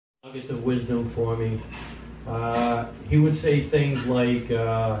nuggets of wisdom for me. He would say things like,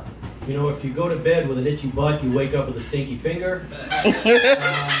 if you go to bed with an itchy butt, you wake up with a stinky finger.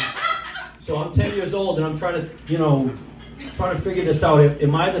 So I'm 10 years old and I'm trying to figure this out.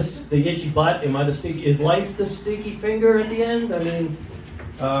 Am I the itchy butt? Am I the stinky? Is life the stinky finger at the end? I mean,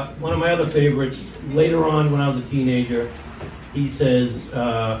 one of my other favorites, later on when I was a teenager, he says,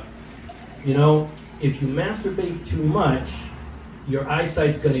 if you masturbate too much, your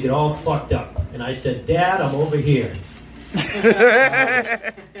eyesight's going to get all fucked up. And I said, Dad, I'm over here.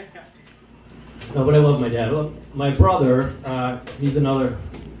 No, but I love my dad. Look, my brother, he's another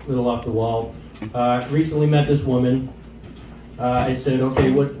little off the wall. Recently met this woman. I said, okay,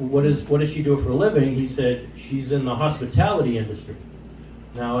 what does she do for a living? He said, she's in the hospitality industry.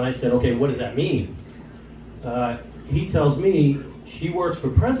 Now, and I said, okay, what does that mean? He tells me she works for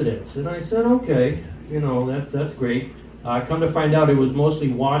presidents. And I said, okay, that's great. Come to find out, it was mostly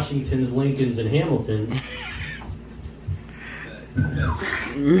Washingtons, Lincolns, and Hamiltons.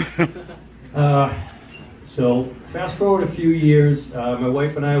 So fast forward a few years, my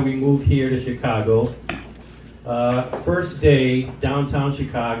wife and I, we moved here to Chicago. First day, downtown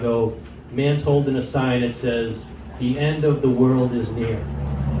Chicago, man's holding a sign that says, "The end of the world is near."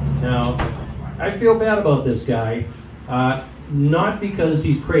 Now, I feel bad about this guy, not because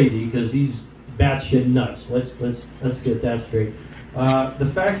he's crazy, because he's batshit nuts. Let's get that straight.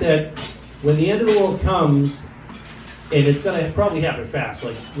 The fact that when the end of the world comes, and it's going to probably happen fast,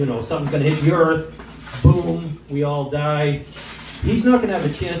 like, something's going to hit the earth, boom, we all die. He's not going to have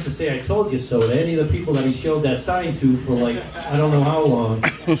a chance to say, "I told you so," to any of the people that he showed that sign to for I don't know how long.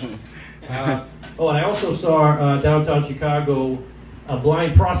 And I also saw downtown Chicago a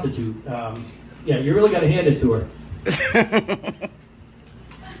blind prostitute. You really got to hand it to her.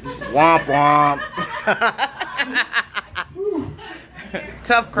 Womp womp.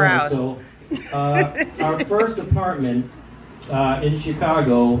 Tough crowd. Our first apartment in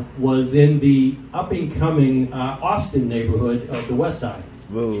Chicago was in the up-and-coming Austin neighborhood of the West Side.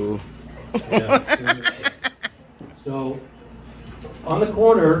 Boo. Yeah. So on the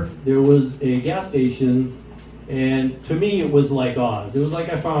corner, there was a gas station, and to me, it was like Oz. It was like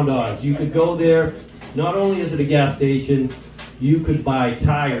I found Oz. You could go there. Not only is it a gas station, you could buy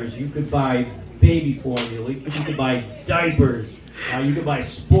tires, you could buy baby formula, you could buy diapers, you could buy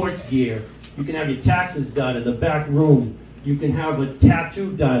sports gear, you can have your taxes done in the back room, you can have a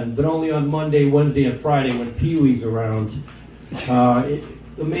tattoo done, but only on Monday, Wednesday, and Friday when Pee-wee's around.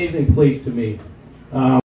 Amazing place to me.